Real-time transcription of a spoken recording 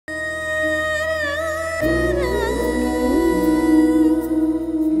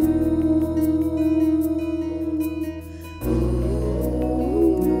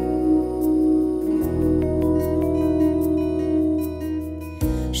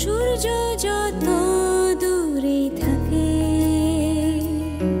সূর্য যত দূরে থাকে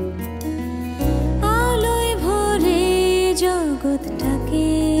আলোয় ভরে জগৎটাকে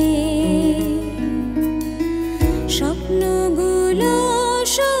স্বপ্নগুলো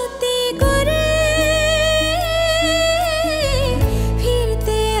সত্যি করে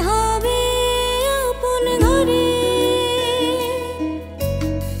ফিরতে হবে আপন ঘরে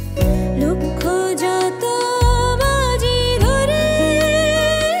লক্ষ্য যত বাজি ধরে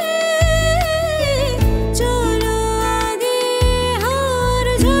চলো আগে হার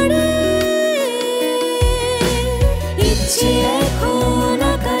ঝরে ইচ্ছে এখন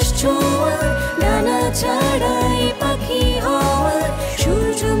আকাশ ছোঁয়ার ডানা ছাড়াই পাখি হওয়ার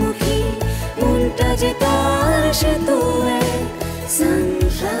সূর্যমুখী মনটা যে তার সে তো এক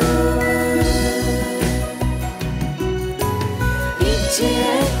সানফ্লাওয়ার ইচ্ছে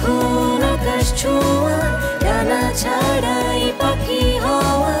এখন আকাশ ছোঁয়ার ডানা ছাড়াই পাখি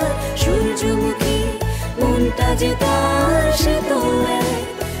হওয়ার সূর্যমুখী মনটা যে তার সে তো এক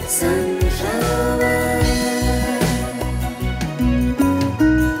সানফ্লাওয়ার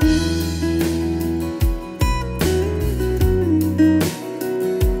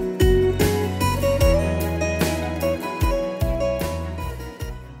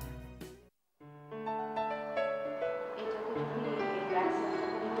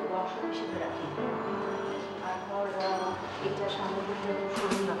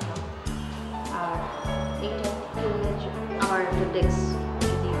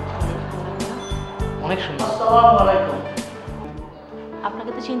অনেক সুন্দর। আসসালামু আলাইকুম।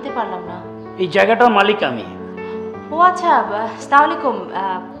 আপনাকে তো চিনতে পারলাম না। এই জায়গাটার মালিক আমি। ও আচ্ছা, আসসালামু আলাইকুম।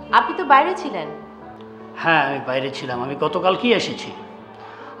 আপনি তো বাইরে ছিলেন। হ্যাঁ, আমি বাইরে ছিলাম। আমি গতকালকেই এসেছি।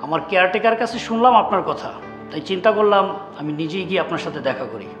 আমার কেয়ারটেকার কাছে শুনলাম আপনার কথা, তাই চিন্তা করলাম আমি নিজেই গিয়ে আপনার সাথে দেখা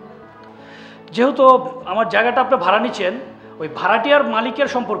করি। যেহেতু আমার জায়গাটা আপনি ভাড়া নিচ্ছেন, ওই ভাড়াটিয়ার মালিকের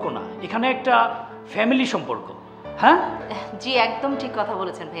সম্পর্ক না, এখানে একটা ফ্যামিলি সম্পর্ক। হ্যাঁ জি, একদম ঠিক কথা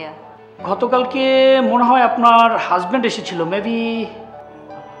বলেছেন ভাইয়া। গতকালকে মনে হয় আপনার হাজব্যান্ড এসেছিল, মেবি।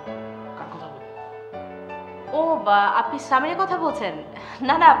 ও বা আপনি স্বামীর কথা বলছেন?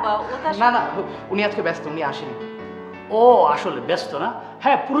 না না, না না, উনি আজকে ব্যস্ত, উনি আসেনি। ও আসলে ব্যস্ত না?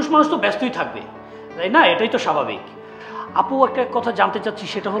 হ্যাঁ, পুরুষ মানুষ তো ব্যস্তই থাকবে, তাই না? এটাই তো স্বাভাবিক। আপু, একটা কথা জানতে চাচ্ছি,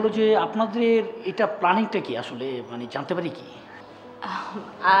 সেটা হলো যে আপনাদের এটা প্ল্যানিংটা কি আসলে, মানে জানতে পারি কি?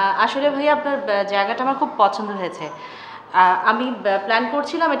 আসলে ভাইয়া আপনার জায়গাটা আমার খুব পছন্দ হয়েছে। আমি প্ল্যান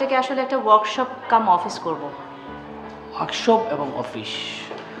করছিলাম এটাকে আসলে একটা ওয়ার্কশপ কাম অফিস করব। ওয়ার্কশপ এবং অফিস?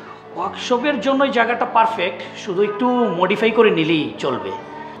 ওয়ার্কশপের জন্য এই জায়গাটা পারফেক্ট, শুধু একটু মডিফাই করে নিলেই চলবে।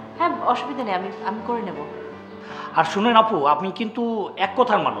 হ্যাঁ, অসুবিধা নেই, আমি করে নেব। আর শুনেন আপু, আপনি কিন্তু এক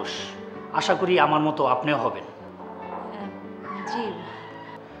কথার মানুষ, আশা করি আমার মতো আপনিও হবেন। জি।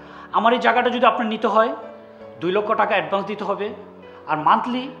 আমার এই জায়গাটা যদি আপনার নিতে হয়, 2 লক্ষ টাকা অ্যাডভান্স দিতে হবে, আর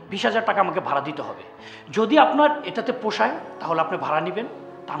মান্থলি 20,000 টাকা আমাকে ভাড়া দিতে হবে। যদি আপনার এটাতে পোষায় তাহলে আপনি ভাড়া নেবেন,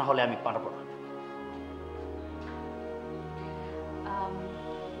 তা না হলে আমি পারবো না।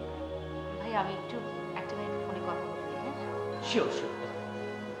 ভাই, আমি একটু একটা মিনিট ফোনে কথা বলি। হ্যাঁ, শিওর শিওর।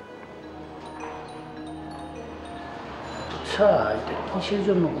 আচ্ছা, এটা কিসের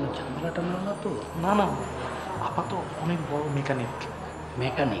জন্য? কোনো ঝামেলা টামেলা না তো? না না, আপা তো অনেক বড় মেকানিক।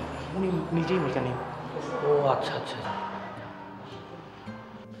 মেকানিক? উনি নিজেই মেকানিক। ও আচ্ছা আচ্ছা।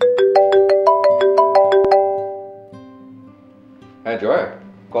 হ্যাঁ জয়,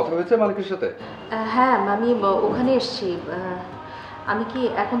 কথা হয়েছে মালিকের সাথে? হ্যাঁ, আমি ওখানে এসেছি। আমি কি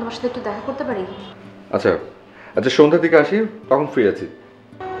এখন তোমার সাথে একটু দেখা করতে পারি? আচ্ছা আচ্ছা, সন্ধ্যার দিকে আসি, তখন ফ্রি আছি।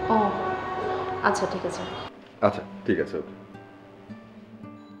 ও আচ্ছা, ঠিক আছে। আচ্ছা ঠিক আছে।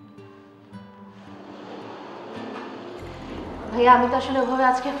 ভাইয়া, আমি তো আসলে ওভাবে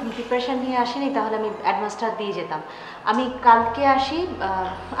আজকে প্রিপারেশন নিয়ে আসিনি, তাহলে আমি অ্যাডভান্সটা দিয়ে যেতাম। আমি কালকে আসি,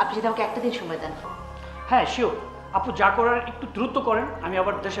 আপনি যদি আমাকে একটা দিন সময় দেন। হ্যাঁ শিওর আপু, যা করার একটু দ্রুত করেন, আমি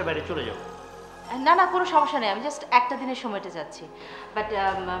আবার দেশের বাইরে চলে যাব। না না, কোনো সমস্যা নেই, আমি জাস্ট একটা দিনের সময়টা যাচ্ছি। বাট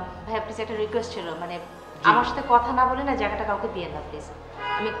ভাইয়া প্লিজ, একটা রিকোয়েস্ট ছিল, মানে আমার সাথে কথা না বলে না জায়গাটা কাউকে দিয়ে না প্লিজ।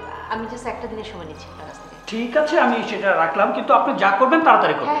 আমি জাস্ট একটা দিনের সময় নিচ্ছি আপনার কাছ থেকে। ঠিক আছে, আমি সেটা রাখলাম, কিন্তু আপনি যা করবেন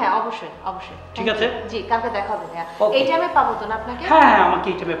তাড়াতাড়ি করবেন। হ্যাঁ হ্যাঁ, অবশ্যই অবশ্যই। ঠিক আছে। জি, কালকে দেখা হবে ভাইয়া। এই টাইমে পাবো তো না আপনাকে? হ্যাঁ হ্যাঁ, আমাকে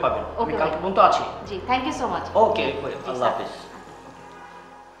এই টাইমে পাবেন, আমি কালকে পর্যন্ত আছি। জি, থ্যাংক ইউ সো মাচ। ওকে, আল্লাহ হাফেজ।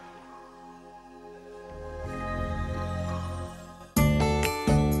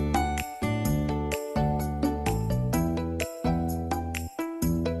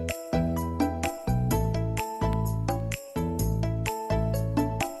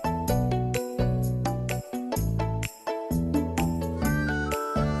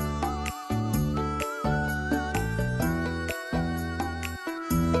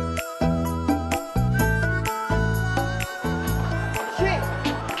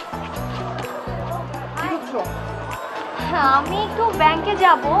 হ্যাঁ, আমি একটু ব্যাংকে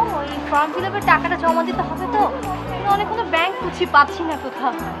যাব, ওই ফর্ম ফিল আপের টাকাটা জমা দিতে হবে তো। অনেকক্ষণ ব্যাংক খুঁজে পাচ্ছি না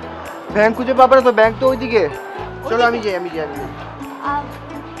কোথাও। ব্যাংক খুঁজে পাবে না তো, ব্যাংক তো ওইদিকে। চলো আমি যাই।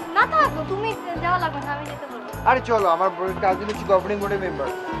 না থাকো, তুমি যাওয়া লাগবে না, আমি যেতে পারবো। আরে চলো, আমার কাজিন হচ্ছে গভর্নিং বোর্ডের মেম্বার,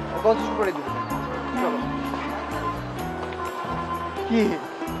 কনসেশন করে দিবে। চলো। কি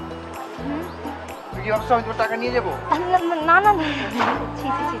তুই কি ভাবছো আমি তোমার টাকা নিয়ে যাবো? না না না,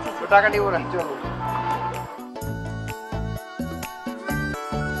 টাকা নিবো না, চলো।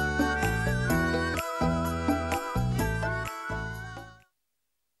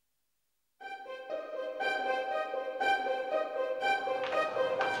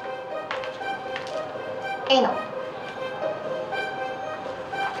 এই নাও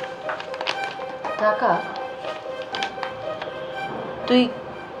টাকা। তুই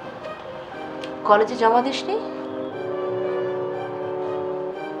কলেজে জমা দিসনি?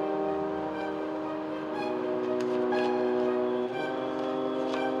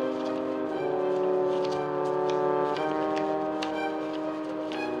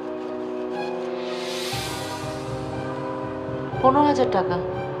 $15,000।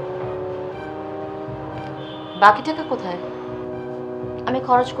 বাকি টাকা কোথায়? আমি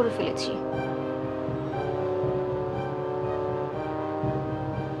খরচ করে ফেলেছি।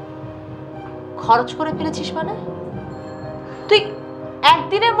 খরচ করে ফেলেছিস মানে? তুই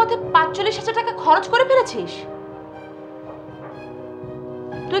একদিনের মধ্যে 45,000 টাকা খরচ করে ফেলেছিস?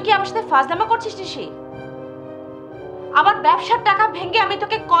 তুই কি আমার সাথে ফাজলামো করছিস ঋষি? আমার ব্যবসার টাকা ভেঙে আমি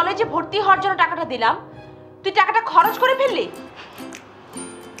তোকে কলেজে ভর্তি হওয়ার জন্য টাকাটা দিলাম, তুই টাকাটা খরচ করে ফেললি।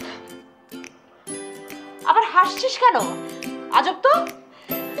 আবার হাসছিস কেন? আজব তো।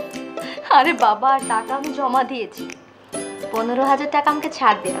 আরে বাবা, টাকা আমি জমা দিয়েছি, 15,000 টাকা আমাকে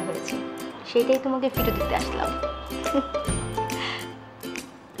ছাড় দেওয়া হয়েছে, সেটাই তোমাকে ফেরত দিতে আসলাম।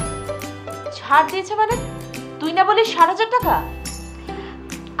 ছাড় দিয়েছে মানে? তুই না বলিস 7,000 টাকা?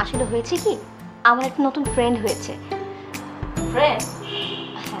 আসলে হয়েছে কি, আমার একটা নতুন ফ্রেন্ড হয়েছে। ফ্রেন্ড?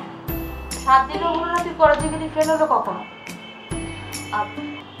 হ্যাঁ। 7 দিনও হলো না তুই কলেজে গেলি, ফ্রেন্ড হলো কখন?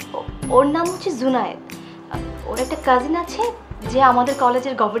 ওর নাম হচ্ছে জুনায়েদ। ওর একটা কাজিন আছে যে আমাদের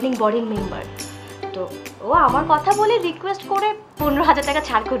কলেজের গভর্নিং বডির মেম্বার। তো ও আমার কথা বলে রিকোয়েস্ট করে 15,000 টাকা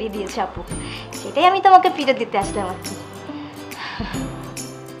ছাড় করিয়ে দিয়েছে আপু, সেটাই আমি তোমাকে ফেরত দিতে আসলাম আর কি।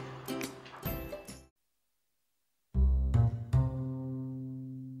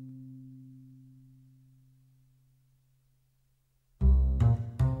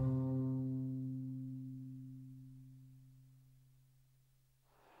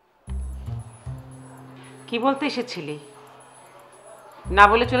 কি বলতে এসেছিলি? না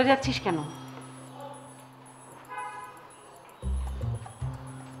বলে চলে যাচ্ছিস কেন?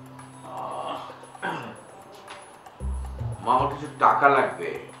 মা, আমার কিছু টাকা লাগবে,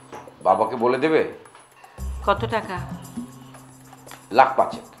 বাবাকে বলে দেবে? কত টাকা?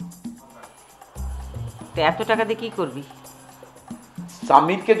 1,05,000। তো এত টাকা দিয়ে কি করবি?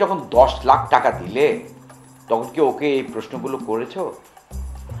 সামিরকে যখন 10 লাখ টাকা দিলে তখন কি ওকে এই প্রশ্নগুলো করেছো?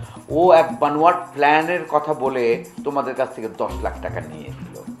 ও এক বানোয়াট প্ল্যানের কথা বলে তোমাদের কাছ থেকে 10 লাখ টাকা নিয়ে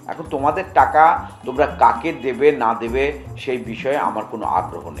নিল। এখন তোমাদের টাকা তোমরা কাকে দেবে না দেবে সেই বিষয়ে আমার কোনো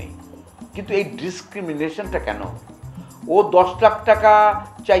আগ্রহ নেই, কিন্তু এই ডিসক্রিমিনেশনটা কেন? ও 10 লাখ টাকা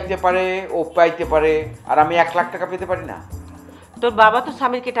চাইতে পারে, ও পাইতে পারে, আর আমি 1 লাখ টাকা পেতে পারি না? তোর বাবা তো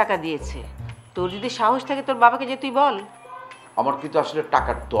স্বামীরকে টাকা দিয়েছে, তোর যদি সাহস থাকে তোর বাবাকে যে তুই বল। আমার কিন্তু আসলে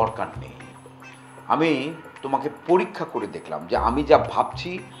টাকার দরকার নেই। আমি তোমাকে পরীক্ষা করে দেখলাম যে আমি যা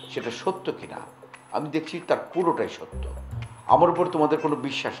ভাবছি সেটা সত্য কিনা। আমি দেখছি তার পুরোটাই সত্য। আমার উপর তোমাদের কোনো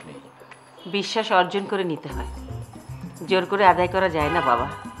বিশ্বাস নেই। বিশ্বাস অর্জন করে নিতে হয়, জোর করে আদায় করা যায় না বাবা।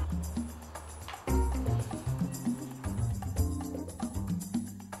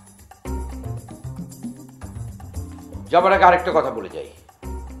 যাবার আগে আরেকটা কথা বলে যাই,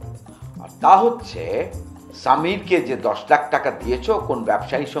 আর তা হচ্ছে সামিরকে যে 10 লাখ টাকা দিয়েছো কোন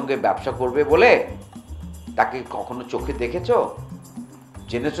ব্যবসায়ীর সঙ্গে ব্যবসা করবে বলে, তাকে কখনো চোখে দেখেছো?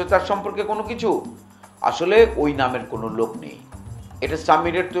 জেনেছো তার সম্পর্কে কোনো কিছু? আসলে ওই নামের কোনো লোক নেই। এটা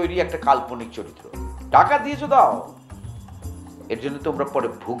সামিরের তৈরি একটা কাল্পনিক চরিত্র। টাকা দিয়েছো দাও, এর জন্য তোমরা পরে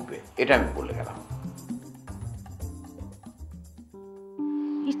ভুগবে, এটা আমি বলে গেলাম।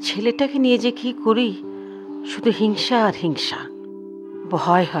 এই ছেলেটাকে নিয়ে যে কি করি, শুধু হিংসা আর হিংসা।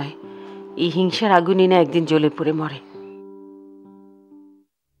 ভয় হয় এই হিংসার আগুনে না একদিন জ্বলে পড়ে মরে।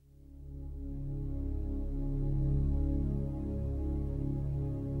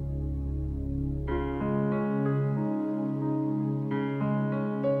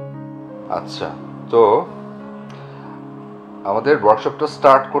 আচ্ছা, তো আমাদের ওয়ার্কশপটা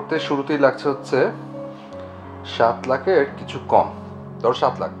স্টার্ট করতে শুরুতেই লাগছে হচ্ছে 7 লাখের কিছু কম, ধরো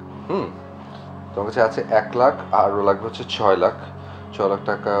 7 লাখ। তোমার কাছে আছে 1 লাখ, আর লাগবে হচ্ছে 6 লাখ। 6 লাখ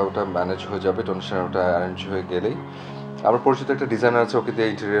টাকা ওটা ম্যানেজ হয়ে যাবে, ডোনেশন ওটা অ্যারেঞ্জ হয়ে গেলেই। আমার পরিচিত একটা ডিজাইনার আছে, ওকে দিয়ে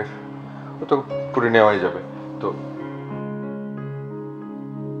ইন্টেরিয়ার ওটা করে নেওয়াই যাবে। তো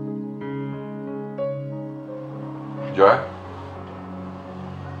জয়,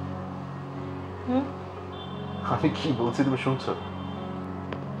 আমি কি বলছি তুমি শুনছো?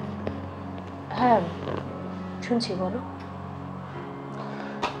 হ্যাঁ শুনছি, বলো।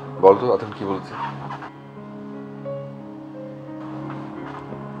 বলতো তুমি কি বলছি?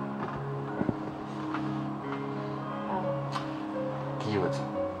 কি হয়েছে?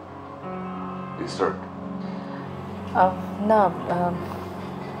 ডিস্টার্ব? না,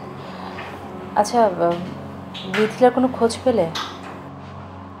 আচ্ছা মিথিলার কোনো খোঁজ পেলে?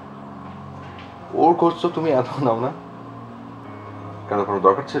 ওর খোঁজ তো তুমি এত নাও না কেন, কোনো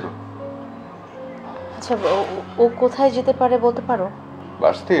দরকার ছিল? আচ্ছা ও কোথায় যেতে পারে বলতে পারো?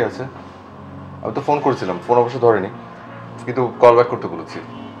 বাসতেই আছে। আমি তো ফোন করেছিলাম, ফোন অবশ্য ধরেনি, কিন্তু কল ব্যাক করতে বলেছি।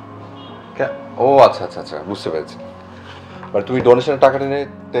 ও আচ্ছা আচ্ছা আচ্ছা, বুঝতে পেরেছি। মানে তুমি ডোনেশনের টাকাটা নিয়ে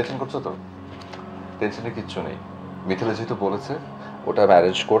টেনশন করছো তো? টেনশনের কিচ্ছু নেই। মিথিলা যেহেতু বলেছে ওটা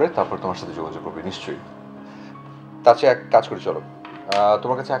ম্যানেজ করে তারপর তোমার সাথে যোগাযোগ করবে নিশ্চয়ই। তার চেয়ে এক কাজ করি, চলো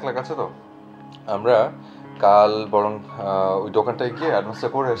তোমার কাছে 1 লাখ আছে তো, আমরা কাল বরং ওই দোকানটায় গিয়ে অ্যাডভান্সটা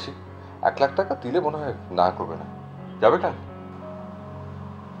করে আসি। 1 লাখ টাকা দিলে মনে হয় না করবে না, যাবে কাল?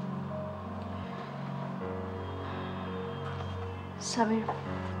 সামির,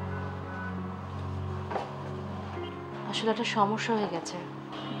 আসলে একটা সমস্যা হয়ে গেছে।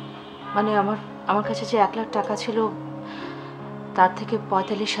 মানে আমার কাছে যে 1 লাখ টাকা ছিল তার থেকে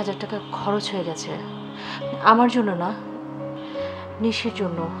 45,000 টাকা খরচ হয়ে গেছে। আমার জন্য না, নিশির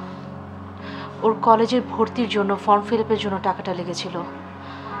জন্য, ওর কলেজের ভর্তির জন্য, ফর্ম ফিল আপের জন্য টাকাটা লেগেছিল।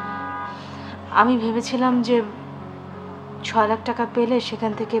 আমি ভেবেছিলাম যে 6 লাখ টাকা পেলে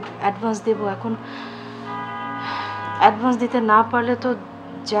সেখান থেকে অ্যাডভান্স দেব। এখন অ্যাডভান্স দিতে না পারলে তো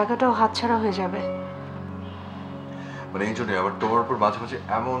জায়গাটাও হাতছাড়া হয়ে যাবে। মানে এই জন্যই আবার তোমার উপর মাঝে মাঝে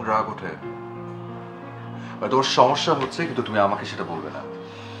এমন রাগ ওঠে। তোমার সমস্যা হচ্ছে কিন্তু তুমি আমাকে সেটা বলবে না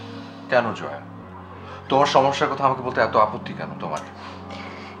কেন জয়া? তোমার সমস্যার কথা আমাকে বলতে এত আপত্তি কেন তোমার?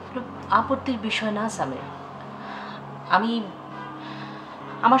 আপত্তির বিষয় না সামির,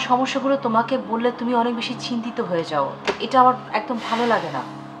 আমার সমস্যাগুলো তোমাকে বললে তুমি অনেক বেশি চিন্তিত হয়ে যাও, এটা আমার একদম ভালো লাগে না।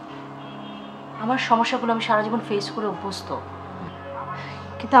 আমার সমস্যাগুলো আমি সারা জীবন ফেস করে অভ্যস্ত,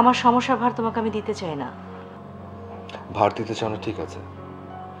 কিন্তু আমার সমস্যার ভার তোমাকে আমি দিতে চাই না। ভার দিতে চাও না ঠিক আছে,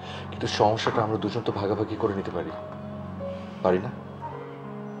 কিন্তু সমস্যাটা আমরা দুজন তো ভাগাভাগি করে নিতে পারি, পারি না?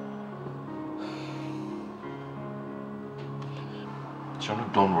 শোনো,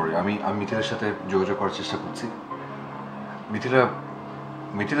 ডোন্ট ওয়ারি, আমি মিথিলার সাথে যোগাযোগ করার চেষ্টা করছি।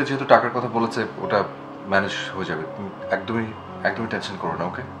 মিথিলা যেহেতু টাকার কথা বলেছে ওটা ম্যানেজ হয়ে যাবে, একদমই টেনশন করো না,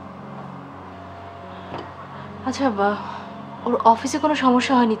 ওকে? আচ্ছা ওর অফিসে কোনো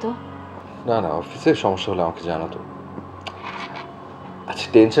সমস্যা হয়নি তো? না না, অফিসে সমস্যা হলে আমাকে জানাতো। আচ্ছা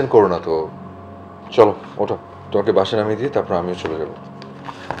টেনশন করো না তো, চলো ওঠো, তোমাকে বাসে নামিয়ে দিয়ে তারপর আমিও চলে যাবো,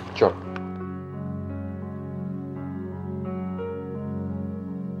 চল।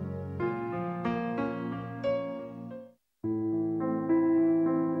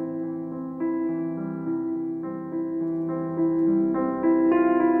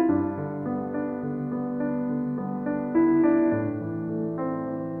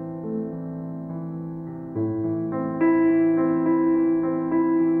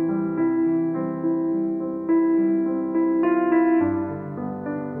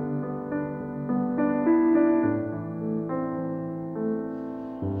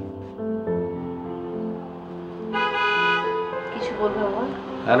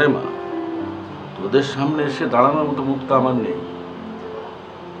 আরে মা, তোদের সামনে এসে দাঁড়ানোর মতো মুখ তো আমার নেই।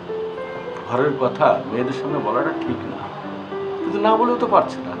 ঘরের কথা মেয়েদের সামনে বলাটা ঠিক না, কিন্তু না বলেও তো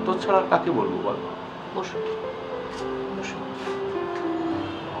পারছে না, তোর ছাড়া কাকে বলবো বল? বসো বসো।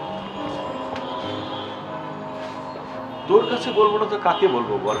 তোর কাছে বলবো না তো কাকে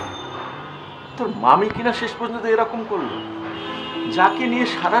বলবো বল? তোর মামি কিনা শেষ পর্যন্ত এরকম করলো, যাকে নিয়ে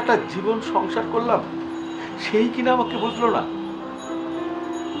সারাটা জীবন সংসার করলাম সেই কিনা আমাকে বুঝলো না।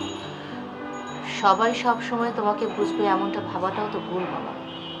 সবাই সব সময় তোমাকে বুঝবে এমনটা ভাবাটাও তো ভুল মামা।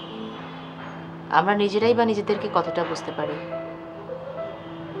 আমরা নিজেরাই বা নিজেদেরকে কতটা বুঝতে পারি?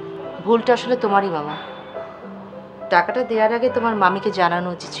 ভুলটা আসলে তোমারই মামা। টাকাটা দেওয়ার আগে তোমার মামিকে জানানো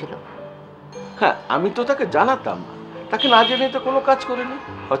উচিত ছিল। হ্যাঁ, আমি তো তাকে জানাতাম না, তাকে না জেনে তো কোনো কাজ করিনি,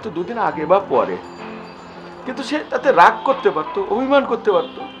 হয়তো দুদিন আগে বা পরে। কিন্তু সে তাতে রাগ করতে পারতো, অভিমান করতে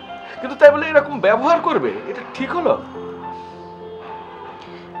পারতো, কিন্তু তাই বলে এরকম ব্যবহার করবে, এটা ঠিক হলো?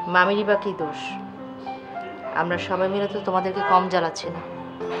 মামিরই বা কি দোষ? আমরা সবাই মিলে তো তোমাদেরকে কম জ্বালাচ্ছি না।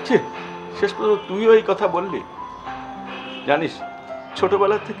 শেষ পর্যন্ত তুইও এই কথা বললি। জানিস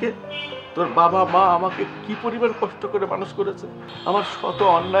ছোটবেলা থেকে তোর বাবা মা আমাকে কি পরিমাণ কষ্ট করে মানুষ করেছে। আমার শত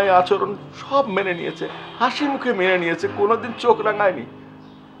অন্যায় আচরণ সব মেনে নিয়েছে, হাসি মুখে মেনে নিয়েছে, কোনোদিন চোখ রাঙায়নি।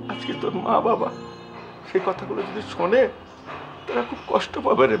 আজকে তোর মা বাবা সেই কথাগুলো যদি শোনে তারা খুব কষ্ট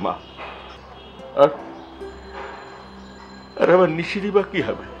পাবে রে মা। আর আমার নিশিরই বা কি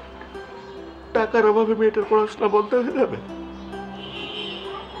হবে? টাকার অভাবে মেয়েটার পড়াশোনা বন্ধ হয়ে যাবে?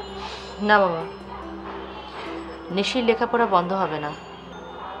 না বাবা, নিশির লেখাপড়া বন্ধ হবে না।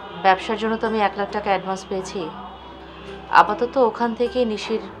 ব্যবসার জন্য তো আমি 1 লাখ টাকা অ্যাডভান্স পেয়েছি। আপাতত ওখান থেকে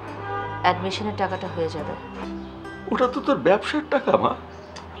নিশির অ্যাডমিশনের টাকাটা হয়ে যাবে। ওটা তো তোর ব্যবসার টাকা মা।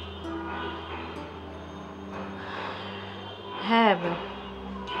 হ্যাঁ,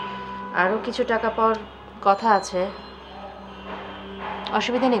 আরও কিছু টাকা পাওয়ার কথা আছে।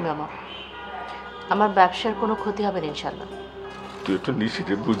 অসুবিধা নেই মামা, আমার ব্যবসার কোনো ক্ষতি হবে না ইনশাল্লাহ। তুই একটু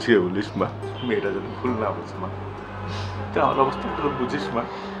নিশিকে বুঝিয়ে বলিস মা, মেয়েটা যেন ভুল না বুঝে মা। আমার অবস্থা তো বুঝিস মা।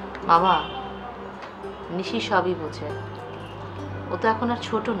 মামা, নিশি সবই বোঝে। ও তো এখন আর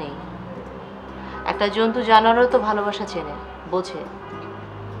ছোট নেই। একটা জন্তু জানোয়ারও তো ভালোবাসা চেনে, বোঝে।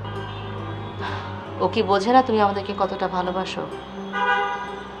 ও কি বোঝে না তুমি আমাদেরকে কতটা ভালোবাসো?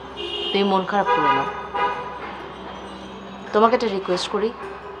 তুমি মন খারাপ করো না। তোমাকে একটা রিকোয়েস্ট করি,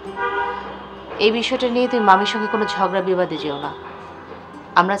 এই বিষয়টা নিয়ে তুমি মামির সঙ্গে কোনো ঝগড়া বিবাদে যেও না।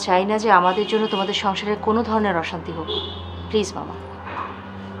 আমরা চাই না যে আমাদের জন্য তোমাদের সংসারের কোনো ধরনের অশান্তি হোক। প্লিজ মামা।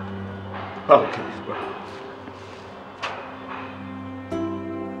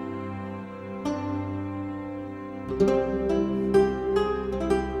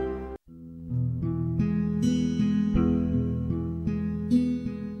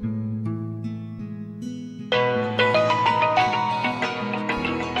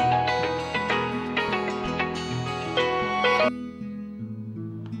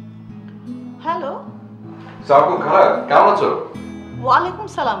 হ্যালো, সালাম খালা, কেমন আছো? ওয়ালাইকুম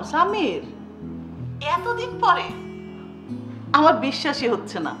সালাম। সামির, এতদিন পরে? আমার বিশ্বাসই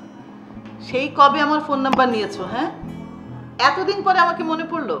হচ্ছে না। সেই কবে আমার ফোন নাম্বার নিয়েছো? হ্যাঁ, এতদিন পরে আমাকে মনে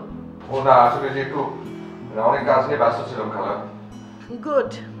পড়লো? ও না, আসলে যে একটু অনেক কাজ নিয়ে ব্যস্ত ছিলাম খালা।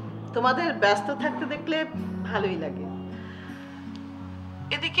 গুড, তোমাদের ব্যস্ত থাকতে দেখলে ভালোই লাগে।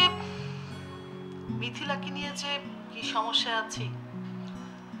 এদিকে মিথিলাকে নিয়ে যে কি সমস্যা আছি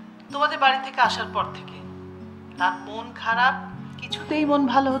তোমাদের বাড়ি থেকে আসার পর থেকে, তার মন খারাপ, কিছুতেই মন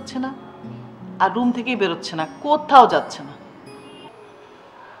ভালো হচ্ছে না, আর রুম থেকেই বেরোচ্ছে না, কোথাও যাচ্ছে না।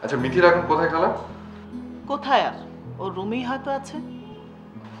 আচ্ছা, মিথিলা এখন কোথায় খালা? কোথায় আর, ও রুমেই হয়তো আছে।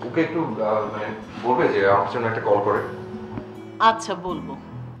 ওকে একটু মানে বলবে যে আমার জন্য একটা কল করে। আচ্ছা, বলবো।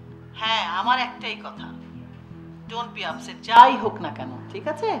 হ্যাঁ, আমার একটাই কথা, ডোন্ট বি আপসেট, যাই হোক না কেন, ঠিক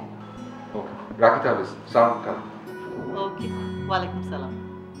আছে? ওকে, রাখি তাহলে। সালাম খালা। ওকে, ওয়ালাইকুম সালাম।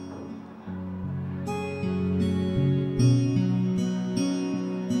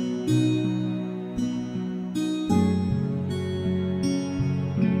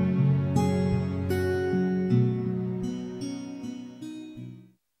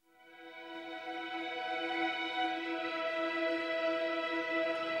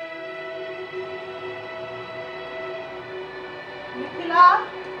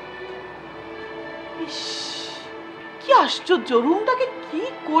 কি আশ্চর্য, রুমটাকে কি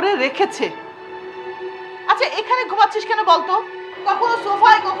করে রেখেছে। আচ্ছা, এখানে ঘুমাচ্ছিস কেন বলতো? কখনো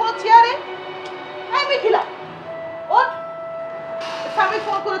সোফায়, কখনো চেয়ারে। এই মিথিলা, ওঠ। স্বামী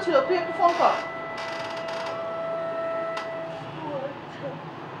ফোন করেছিল, তুই একটু ফোন কর।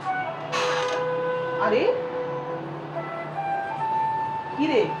 আরে কি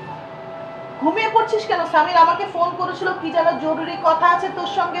রে, ঘুমিয়ে পড়ছিস কেন? স্বামীর আমাকে ফোন করেছিল, কি যেন জরুরি কথা আছে তোর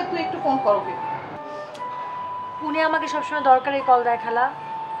সঙ্গে, তুই একটু ফোন কর ওকে। উনি আমাকে সবসময় দরকারি কল দেয় খালা,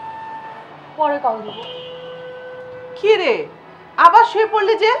 পরে কল দেব। কি রে, আবার শুয়ে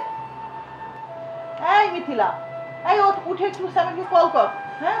পড়লি যে? এই মিথিলা, এই উঠে একটু স্বামীকে কল কর।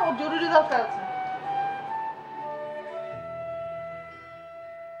 হ্যাঁ, ওর জরুরি দরকার আছে।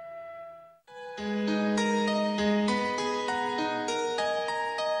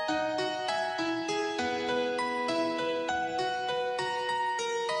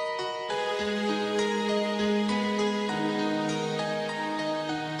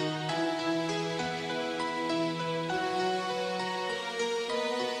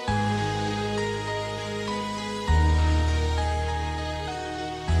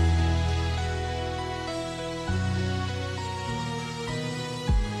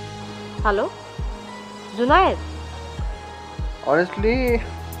 Hello Junaid. Honestly,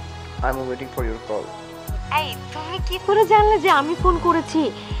 I'm waiting for your call. এই তুমি কি করে জানলে যে আমি ফোন করেছি?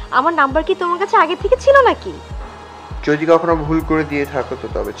 আমার নাম্বার কি তোমার কাছে আগে থেকে ছিল নাকি? যদি কখনো ভুল করে দিয়ে থাকো তো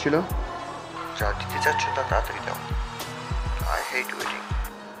তবে ছিল। যা দিতে চাচ্ছ তা তাড়াতাড়ি দাও। I hate waiting.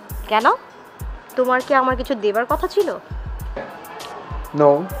 কেন? তোমার কি আমার কিছু দেবার কথা ছিল?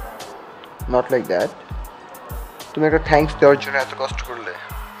 No, not like that. তুমি একটা থ্যাঙ্কস দেওয়ার জন্য এত কষ্ট করলে।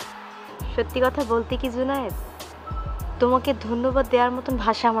 সত্যি কথা বলতে কি জুনায়েদ, তোমাকে ধন্যবাদ দেওয়ার মতন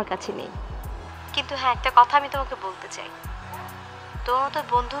ভাষা আমার কাছে নেই। কিন্তু হ্যাঁ, একটা কথা আমি তোমাকে বলতে চাই। তোমার মতো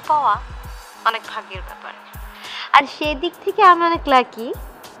বন্ধু পাওয়া অনেক ভাগ্যের ব্যাপার, আর সেদিক থেকে আমি অনেক লাকি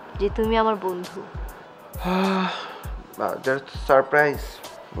যে তুমি আমার বন্ধু। There's a surprise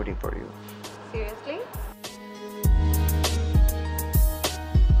waiting for you. Seriously?